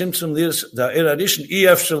 L'Achar HaTzimtzum Liyaz Da'er Harishin, I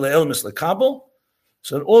Efshel Le'elmis L'Kabel.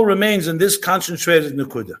 So it all remains in this concentrated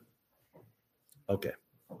Nekuda. Okay.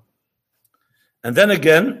 And then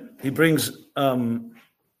again, he brings okay,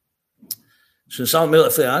 so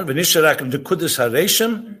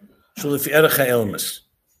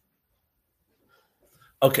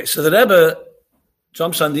the Rebbe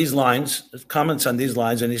jumps on these lines, comments on these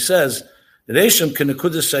lines, and he says, Reishim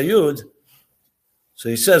Kenekudas Sayud. So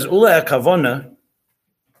he says, Ula Kavona.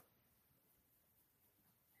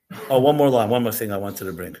 Oh, one more thing I wanted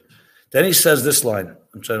to bring. Then he says this line.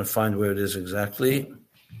 I'm trying to find where it is exactly.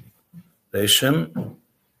 Reishim.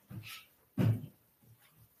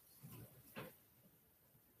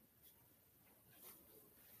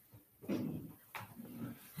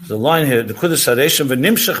 The line here, the Kudas Hareshim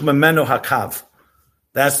v'nimshach memeno hakav.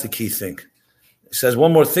 That's the key thing. It says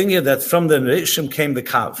one more thing here, that from the Reishim came the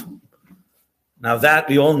kav. Now that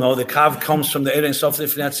we all know, the kav comes from the Erein Sof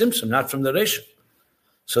Lifnei Tzimtzum, not from the Reishim.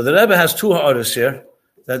 So the Rebbe has two ha'aras here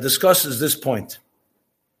that discusses this point.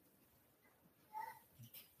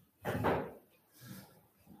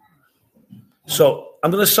 So I'm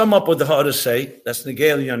going to sum up what the ha'aras say. That's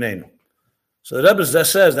Negei Yoneinu. So the Rebbe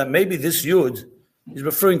says that maybe this Yud, he's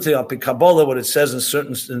referring to Al Pi Kabbalah, what it says in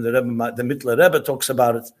the Rebbe, the Mitler Rebbe talks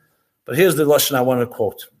about it. But here's the lashon I want to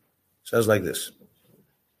quote. It says like this.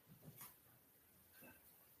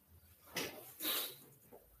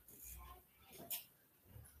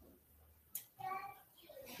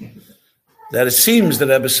 That it seems, the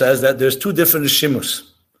Rebbe says, that there's two different Reshimus.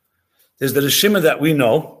 There's the Reshima that we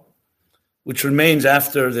know, which remains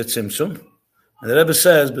after the Tzimtzum. And the Rebbe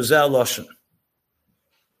says, B'zeh lashon.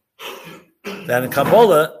 That in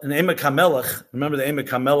Kabbalah, in Emek HaMelech, remember the Emek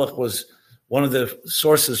HaMelech was one of the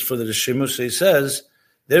sources for the Reshimu. So he says,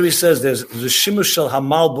 there's Reshimu Shel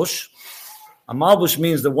HaMalbush. A Malbush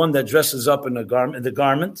means the one that dresses up in the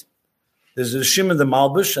garment. There's the Reshimu the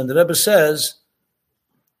Malbush, and the Rebbe says,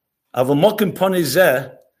 Avomokim Poni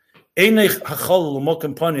Zeh, Einech Hachol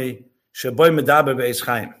Mokim Poni Sheboy Medaber Be'ez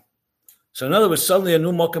Chaim. So in other words, suddenly a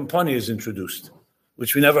new Mokim Poni is introduced,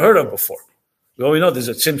 which we never heard of before. We always know there's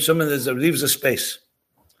a tzimtzum and leaves a space.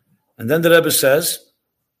 And then the Rebbe says,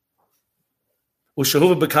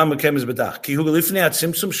 Ushahuva bekam mekemes bedach. Ki hu gelifnei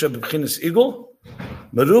atzimtzum shebebchinas igul,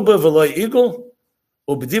 meruba v'loy igul,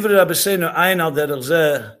 ubedivre Rabbeinu ayin al derech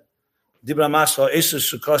zeh, dibra mascha esus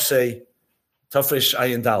sukosei tafresh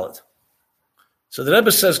ayin dalad. So the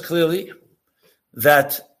Rebbe says clearly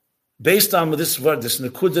that based on this word, this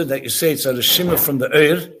nekuda that you say it's a reshima from the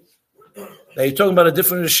Eir, that you're talking about a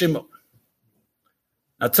different reshima.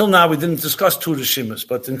 Now, till now, we didn't discuss two Reshimas,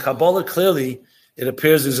 but in Kabbalah, clearly, it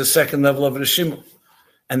appears there's a second level of Reshima.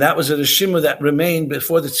 And that was a Reshima that remained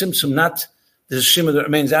before the Tzimtzum, not the Reshima that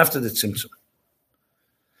remains after the Tzimtzum.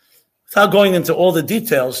 Without going into all the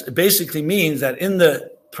details, it basically means that in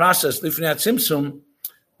the process, Lifnei Tzimtzum,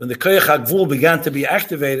 when the Koyach HaGvul began to be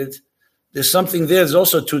activated, there's something there, there's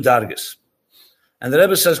also two Dargas. And the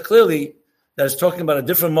Rebbe says clearly that it's talking about a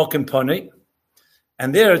different Mokim Poni.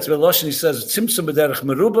 And there, it's Veloshin, he says, Tzimtzum b'derech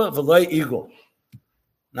meruba v'loi igul.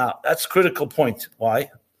 Now, that's a critical point. Why?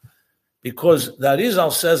 Because the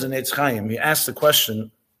Arizal says in Eitz Chaim, he asks the question,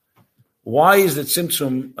 why is the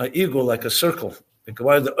Tzimtzum igul like a circle? Like,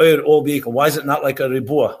 why did the Oyer all be equal? Why is it not like a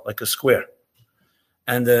ribua, like a square?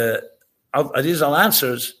 And Arizal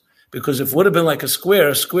answers, because if it would have been like a square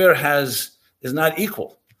is not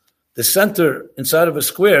equal. The center inside of a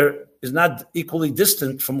square is not equally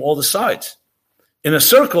distant from all the sides. In a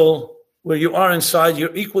circle, where you are inside,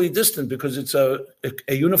 you're equally distant because it's a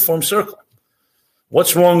uniform circle.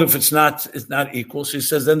 What's wrong if it's not equal? So he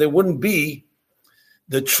says, then there wouldn't be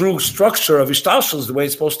the true structure of Ishtalshus the way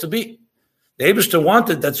it's supposed to be. The Eibishter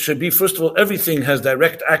wanted that should be, first of all, everything has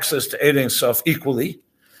direct access to Erein Sof equally.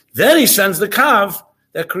 Then he sends the Kav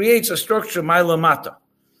that creates a structure, Maila Mata.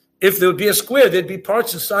 If there would be a square, there'd be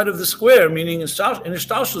parts inside of the square, meaning in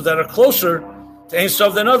Ishtalshus that are closer to Ein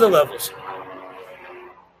Sof than other levels.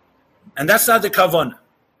 And that's not the kavanah.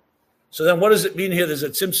 So then what does it mean here? There's a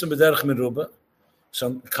tzimtzum b'derech meruba.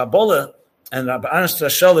 So Kabbalah and Rabbi Ernst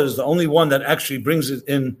Rasheller is the only one that actually brings it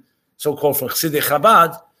in, so-called from Chassidei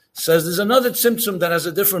Chabad, says there's another tzimtzum that has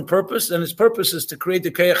a different purpose, and its purpose is to create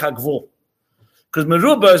the keich hagvul. Because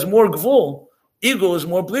meruba is more gvul, eagle is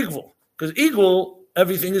more bli gvul. Because eagle,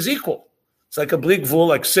 everything is equal. It's like a bli gvul,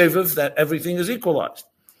 like seviv, that everything is equalized.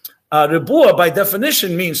 Rebua, by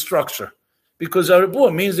definition, means structure. Because a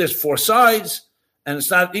rebua means there's four sides, and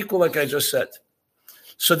it's not equal like I just said.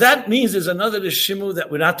 So that means there's another Reshimu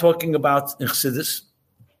that we're not talking about in Chassidus.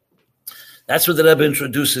 That's what the Rebbe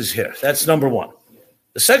introduces here. That's number one.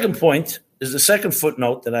 The second point is the second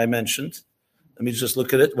footnote that I mentioned. Let me just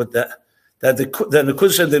look at it. With that the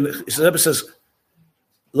Kudish and the Rebbe says,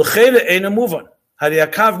 "L'cheire eina muvan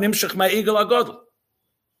hariyakav nimshach ma'igel agadol."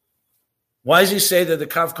 Why does he say that the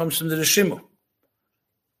kav comes from the Reshimu?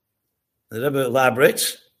 The Rebbe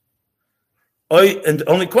elaborates. And the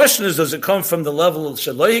only question is, does it come from the level of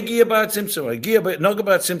Shaloi Higia Bar Tzimtzum or Higia Noga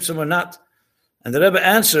Bar Tzimtzum or not? And the Rebbe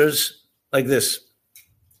answers like this.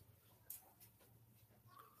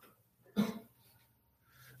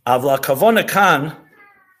 Avla Kavona Kan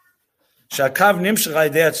Shakav Nimshach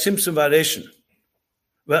Idea Tzimtzum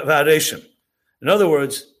Varation. In other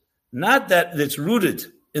words, not that it's rooted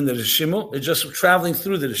in the Reshimu, it's just traveling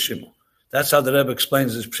through the Reshimu. That's how the Rebbe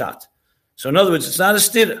explains his pshat. So in other words, it's not a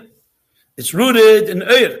stira. It's rooted in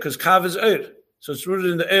Eir, because Kav is Eir. So it's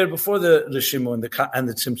rooted in the Eir before the Reshimu and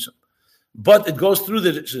the Tzimtzum. But it goes through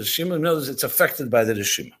the Reshimu. In other words, it's affected by the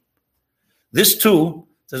Reshimu. This too,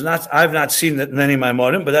 I've not seen it in any of my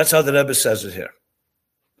Maimorim, but that's how the Rebbe says it here.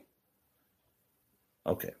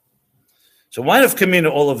 Okay. So why have Kamina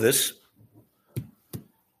all of this?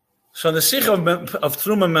 So in the Sikh of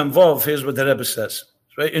Truma Memvov, here's what the Rebbe says.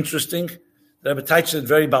 It's very interesting. The Rebbe teaches it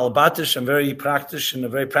very balabatish and very practice in a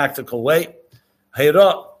very practical way.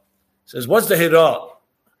 Hira says, what's the hira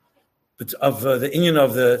of the inyan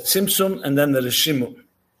of the tzimtzum and then the reshimu?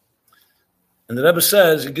 And the Rebbe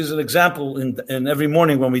says, he gives an example in every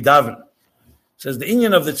morning when we daven. He says, the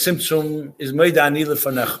inyan of the tzimtzum is meida ani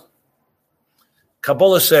lefanech.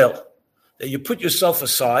 Kabbalah sale, that you put yourself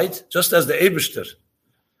aside, just as the Eibishter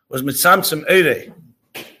was mitzamtzim eireh,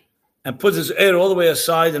 and put his air all the way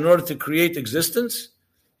aside in order to create existence.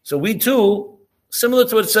 So we too, similar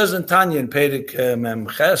to what it says in Tanya in Perik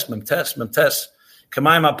Memtes,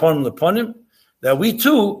 Kamayim Aponim Leponim, that we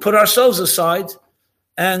too put ourselves aside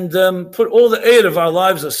and put all the air of our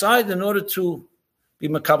lives aside in order to be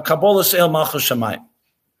Kabbalah Se'el Malchus Shamayim.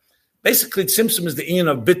 Basically, Tzimtzum is the inyan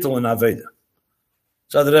of Bittul and Aveda.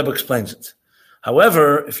 That's how the Rebbe explains it.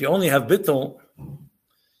 However, if you only have Bittul,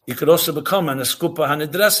 you could also become an Askupa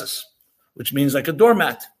Hanidreses, which means like a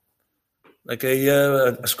doormat. Like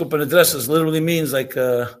a Askupa Hanidreses literally means like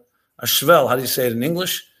a shvel. How do you say it in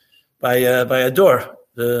English? By a door.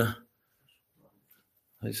 How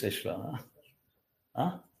do you say shvel?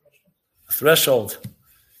 Huh? A threshold.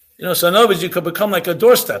 So in other words, you could become like a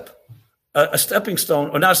doorstep, a stepping stone,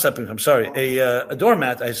 or not stepping, I'm sorry, a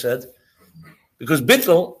doormat, I said, because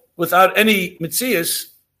bittul, without any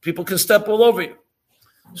mitzias, people can step all over you.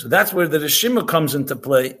 So that's where the Reshima comes into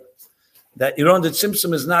play, that the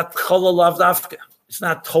tzimtzum is not cholol lavdafka. It's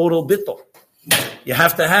not total bittul. You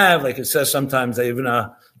have to have, like it says sometimes, that even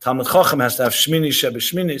a Talmud Chacham has to have shmini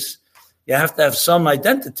shebeshminis. You have to have some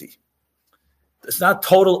identity. It's not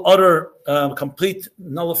total, utter, complete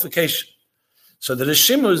nullification. So the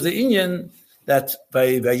Reshimu is the inyan that by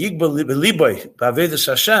yigbal liboy, by Vedas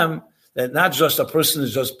Hashem, that not just a person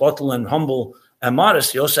is just bottle and humble and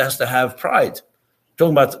modest, he also has to have pride.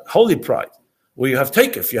 Talking about holy pride, where you have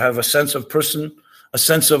takif, you have a sense of person, a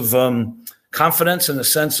sense of confidence and a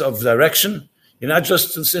sense of direction. You're not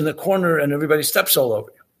just in the corner and everybody steps all over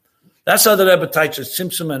you. That's how the Rebbe teaches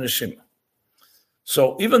Tzimtzum and Reshimu.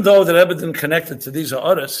 So even though the Rebbe didn't connect it to these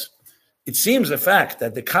Ha'aras, it seems the fact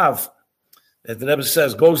that the Kav, that the Rebbe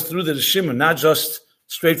says, goes through the Reshimu, not just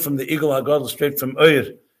straight from the Igul HaGadol, straight from Oyer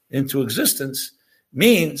into existence,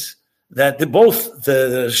 means that the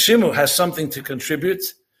Reshimu has something to contribute.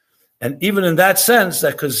 And even in that sense,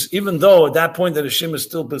 that because even though at that point the Reshimu is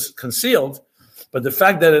still concealed, but the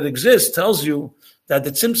fact that it exists tells you that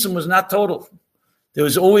the Tzimtzum was not total. There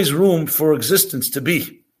was always room for existence to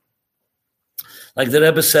be. Like the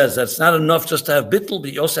Rebbe says, that's not enough just to have bittul,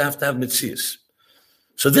 but you also have to have mitzias.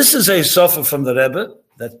 So this is a sofa from the Rebbe.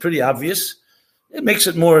 That's pretty obvious. It makes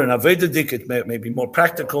it more an Avedidik. It may be more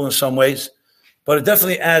practical in some ways, but it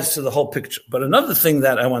definitely adds to the whole picture. But another thing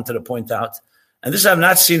that I wanted to point out, and this I've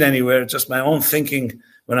not seen anywhere, it's just my own thinking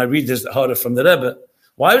when I read this Hara from the Rebbe.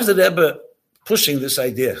 Why does the Rebbe pushing this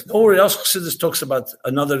idea. Nowhere else Chassidus talks about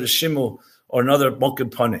another Reshimu or another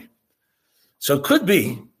Mokim Pane. So it could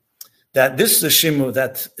be that this Reshimu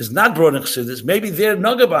that is not brought in Chassidus, maybe they're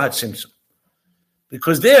Naga B'Hat Tzimtzum,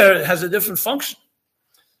 because there it has a different function.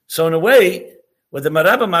 So in a way, what the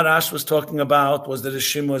Marabba Marash was talking about was the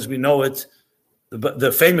Reshimu as we know it,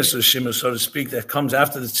 the famous Reshimu, so to speak, that comes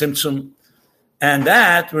after the Tzimtzum, and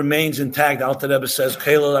that remains intact. Alter Rebbe says,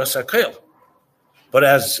 Keil al Sakel. But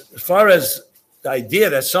as far as the idea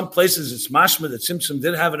that some places it's mashma, that Tzimtzum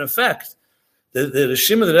did have an effect, the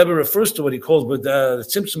Reshimu that Rebbe refers to what he calls with the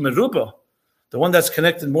Tzimtzum Meruba, the one that's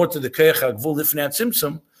connected more to the Keich HaGvul Lifnei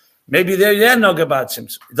Tzimtzum, maybe there, Noga B'Hat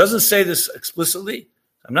Tzimtzum. It doesn't say this explicitly.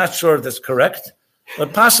 I'm not sure if that's correct,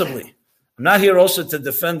 but possibly. I'm not here also to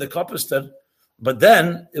defend the Kopister, but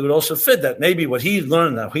then it would also fit that maybe what he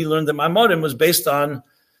learned, how he learned the Maimorim, was based on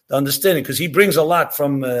the understanding, because he brings a lot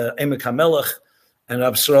from Emek HaMelech and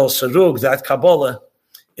Absral Sarug, that Kabbalah,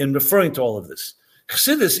 in referring to all of this.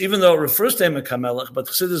 Chassidus, even though it refers to Emek HaMelech, but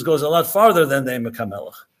Chassidus goes a lot farther than the Emek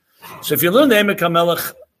HaMelech. So if you learn the Emek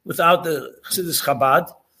HaMelech without the Chassidus Chabad,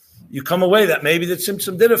 you come away that maybe the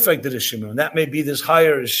Tzimtzum did affect the Reshimu, and that may be this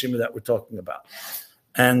higher Reshimu that we're talking about.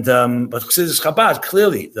 And but Chassidus Chabad,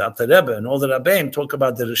 clearly, the Alter Rebbe and all the Rabbeim talk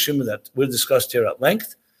about the Reshimu that we discussed here at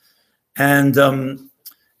length. And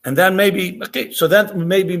then maybe, okay, so that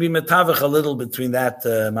maybe be metavach a little between that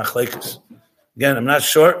machlekes. Again, I'm not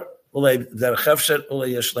sure. So,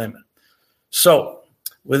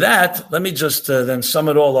 with that, let me just then sum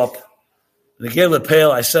it all up. The Gela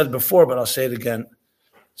Pale, I said before, but I'll say it again.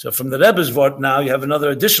 So from the Rebbe's vort now, you have another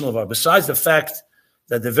additional vort. Besides the fact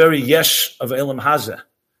that the very yesh of Elam Hazeh,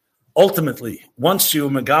 ultimately, once you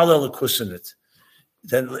megala l'kus in it,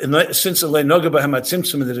 then since Elei Noga B'Hem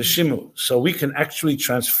HaTzimtzum in the Reshimu, so we can actually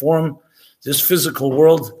transform this physical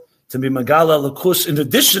world to be megala l'kus in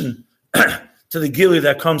addition to the Gili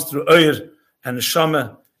that comes through Oyer and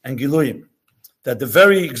Neshama and Giluyim. That the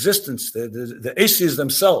very existence, the Asis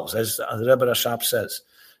themselves, as the Rebbe Rashab says,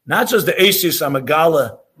 not just the Asis are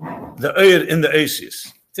megala, the Oyer in the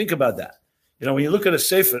Asis. Think about that. You know, when you look at a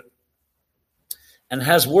Sefer and it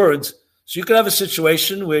has words, so you could have a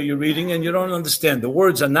situation where you're reading and you don't understand. The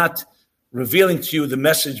words are not revealing to you the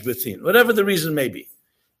message within, whatever the reason may be.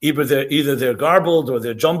 Either they're garbled or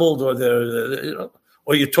they're jumbled or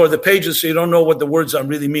or you tore the pages so you don't know what the words are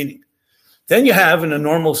really meaning. Then you have, in a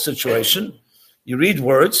normal situation, you read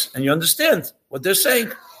words and you understand what they're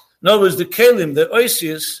saying. In other words, the kelim, the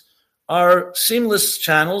oisius, are seamless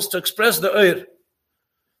channels to express the oir.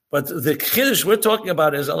 But the chiddush we're talking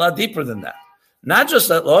about is a lot deeper than that. Not just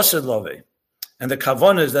that losid love, and the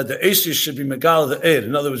kavanah is that the oisius should be megal the oir.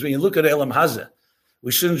 In other words, when you look at Elam Hazeh,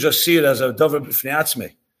 we shouldn't just see it as a davar b'fnei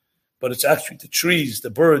atzmei, but it's actually the trees, the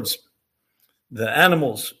birds, the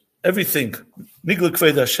animals, everything. Nigla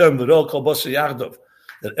kved Hashem, l'rol kol basa yachdov,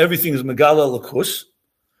 that everything is megala l'kus.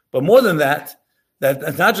 But more than that,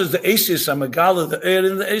 that not just the Asis are megala, the air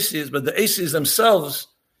in the Asis, but the Asis themselves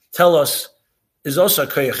tell us is also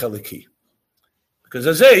koyach eliki. Because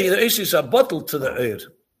as the Asis are bottled to the air.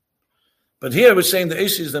 But here we're saying the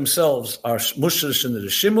Asis themselves are mushrish in the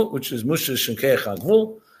Reshimu, which is mushrish in koyach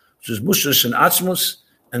hagvul, which is mushrish in atzmus,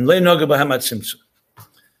 and lei noga b'hem hatzimtzum.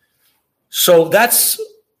 So that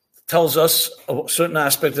tells us a certain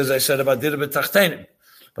aspect, as I said, about Dira B'Tachtenim.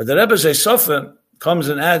 But the Rebbe Zeisofer comes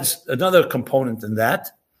and adds another component in that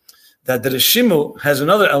the Reshimu has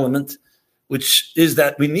another element, which is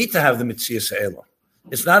that we need to have the Mitzias Ha'elah.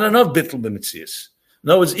 It's not enough Bittul B'Mitzias. In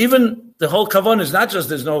other words, even the whole Kavanah is not just,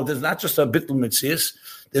 there's not just a Bittul Mitzias,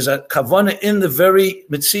 there's a Kavanah in the very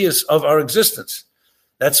Mitzias of our existence.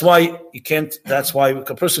 That's why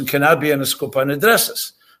a person cannot be in a Skupa and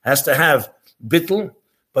Adresses. Has to have Bittul,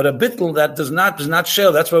 but a Bittul that does not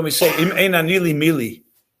share. That's why we say, Im ein anili mili.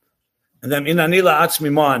 And then in anila atzmi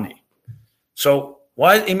ma'ani. So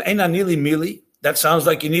why im ein anili mili? That sounds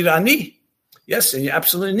like you need ani. Yes, and you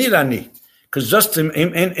absolutely need ani. Because just in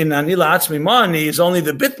anila atzmi ma'ani is only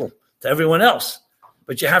the bittul to everyone else.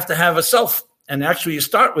 But you have to have a self. And actually you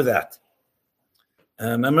start with that. I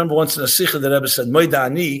remember once in a sikha the Rebbe said, Moida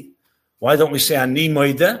ani. Why don't we say ani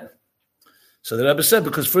moida? So the Rebbe said,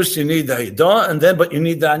 because first you need the hidah, but you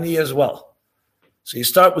need the ani as well. So you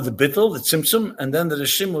start with the bittul, the tzimtzum, and then the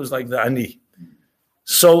reshimu is like the ani.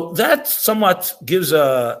 So that somewhat gives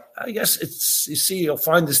you'll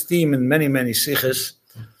find this theme in many, many sikhs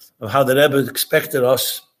of how the Rebbe expected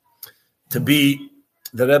us to be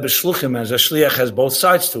the Rebbe shluchim, as a shliach has both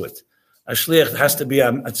sides to it. A shliach has to be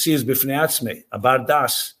a tziz b'fnei atzmei, a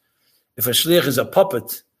bardas. If a shliach is a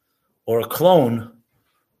puppet or a clone,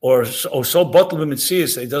 or so bottled with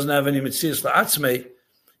mitzias that he doesn't have any mitzias la'atzmei,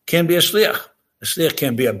 can't be a shliach. A shliach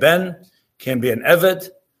can't be a ben, can't be an eved.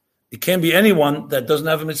 It can't be anyone that doesn't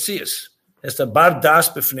have a mitzias. It has to bar das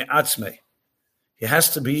b'fnei atzmei. He has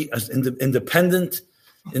to be an independent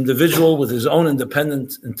individual with his own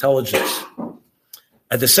independent intelligence.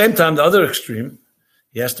 At the same time, the other extreme,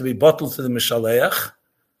 he has to be bottled to the mishaleach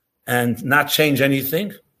and not change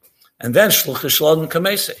anything. And then shluch shalom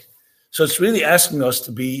kamese. So it's really asking us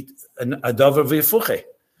to be a davar v'yifuche.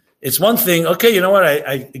 It's one thing, okay, you know what,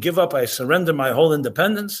 I give up, I surrender my whole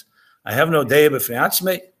independence, I have no deya b'fnei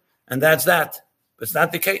atzmei, and that's that. But it's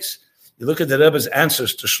not the case. You look at the Rebbe's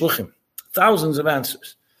answers to shluchim, thousands of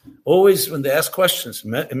answers. Always when they ask questions,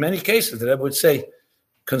 in many cases, the Rebbe would say,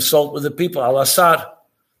 consult with the people, al-asar,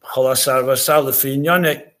 chol-asar v'asar lefi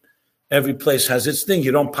inyoneh. Every place has its thing.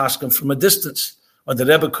 You don't pass them from a distance. Or the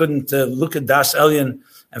Rebbe couldn't look at Das Elyon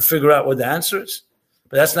and figure out what the answer is.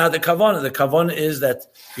 But that's not the kavanah. The kavanah is that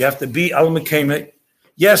you have to be al-mekemeh.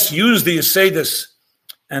 Yes, use the Yesodis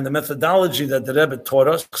and the methodology that the Rebbe taught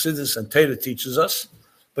us, Chassidus and Torah teaches us,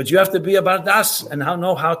 but you have to be about das and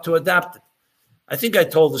know how to adapt it. I think I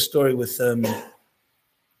told the story with An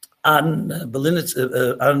Belinitzer.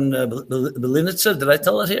 Did I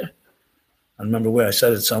tell it here? I remember where. I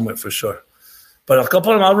said it somewhere for sure. But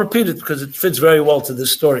I'll repeat it because it fits very well to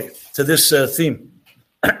this story, to this theme.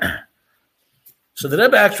 So the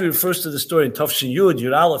Rebbe actually refers to the story in Tafshin Yud,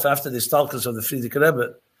 Yud Aleph, after the stalkers of the Frierdiker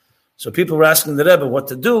Rebbe. So people were asking the Rebbe what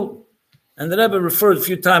to do, and the Rebbe referred a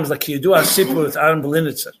few times, like he do a sipur with Aaron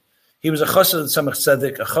Belinitzer. He was a chassid of Tzemach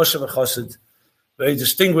Tzedek, a chashav chassid, very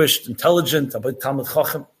distinguished, intelligent, a big Talmud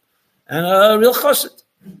Chacham, and a real chassid.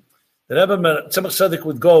 The Rebbe Tzemach Tzedek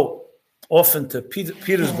would go often to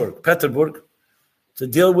Petersburg, to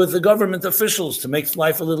deal with the government officials, to make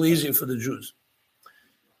life a little easier for the Jews.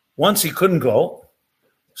 Once he couldn't go,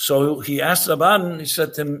 so he asked Rabban, he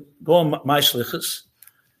said to him, go on my shlichus,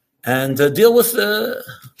 and deal with the...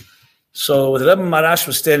 So the Rebbe Marash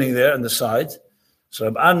was standing there on the side. So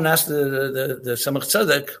Rabban asked the Tzemach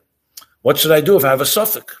Tzedek, what should I do if I have a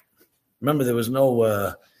suffix? Remember, there was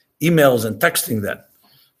no emails and texting then.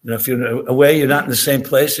 You know, if you're away, you're not in the same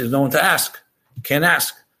place, there's no one to ask. You can't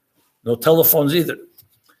ask. No telephones either.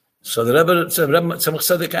 So the Rebbe Tzemach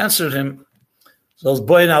Tzedek answered him,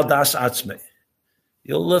 boy now das atzmei.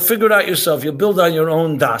 You'll figure it out yourself. You'll build on your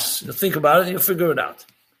own das. You'll think about it and you'll figure it out.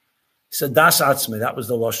 He said, das atzmei. That was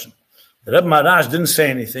the lashon. The Rebbe Marash didn't say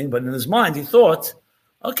anything, but in his mind he thought,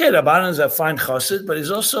 okay, Rabbanan is a fine chassid, but he's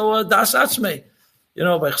also a das atzmei. You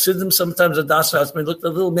know, by chassidim, sometimes a das atzmei looked a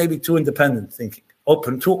little maybe too independent thinking,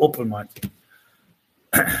 too open-minded.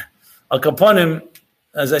 Al Kaponim,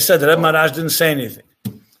 as I said, the Rebbe Marash didn't say anything.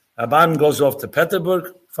 Rabbanan goes off to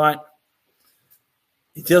Petersburg, fine.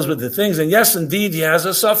 He deals with the things, and yes, indeed, he has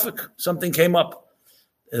a suffix. Something came up.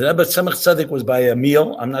 The Rebbe Tzemach Tzedek was by a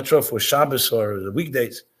meal. I'm not sure if it was Shabbos or the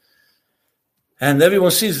weekdays. And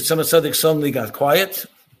everyone sees that Tzemach Tzedek suddenly got quiet.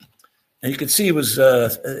 And you could see he was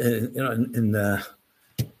in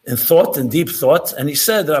thought, in deep thought. And he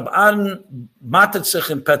said, Rabban matet sich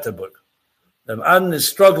in Petersburg. Rabban is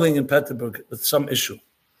struggling in Petersburg with some issue.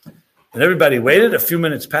 And everybody waited. A few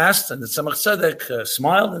minutes passed, and the Tzemach Tzedek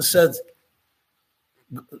smiled and said,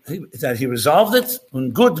 that he resolved it,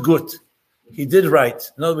 and good. He did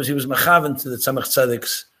right. In other words, he was mechaven to the Tzemach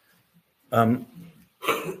Tzedek's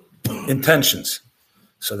intentions.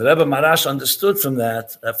 So the Rebbe Marash understood from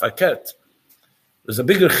that fakert. It was a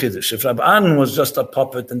bigger chiddush. If Rabban was just a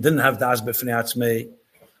puppet and didn't have das b'fnei atzmei,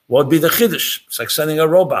 what would be the chiddush? It's like sending a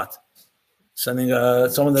robot, sending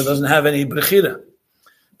someone that doesn't have any brechira.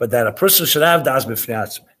 But that a person should have das b'fnei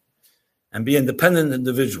atzmei and be an independent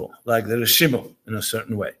individual, like the Reshimu in a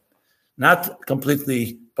certain way. Not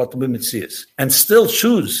completely bottled b'mitzias. And still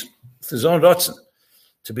choose with his own rotzen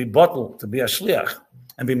to be bottled, to be a shliach,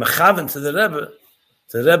 and be mechaven to the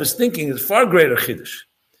Rebbe's thinking is far greater chiddush.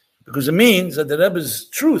 Because it means that the Rebbe's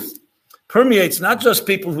truth permeates not just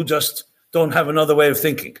people who just don't have another way of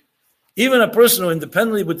thinking. Even a person who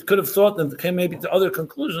independently could have thought and came maybe to other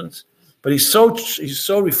conclusions, but he's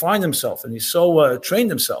so refined himself and he's so trained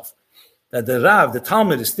himself that the Rav, the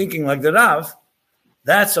Talmud, is thinking like the Rav.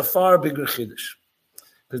 That's a far bigger chiddush.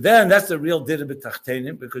 Because then that's the real dira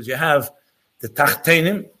b'tachtenim, because you have the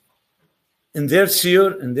tachtenim in their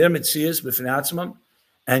tziyur, in their mitzias, b'fnei atzmam,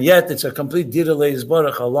 and yet it's a complete dira leis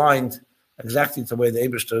baruch aligned exactly to the way the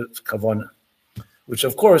Eibishter's kavanah, which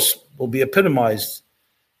of course will be epitomized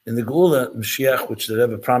in the Geula Mashiach, which the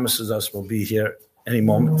Rebbe promises us will be here any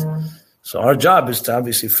moment. So our job is to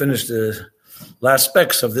obviously finish the last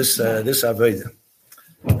specs of this Avodah.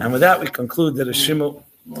 And with that, we conclude the Reshimu.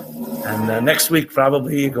 And next week,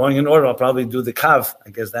 probably going in order, I'll probably do the Kav.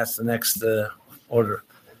 I guess that's the next order.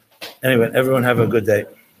 Anyway, everyone have a good day.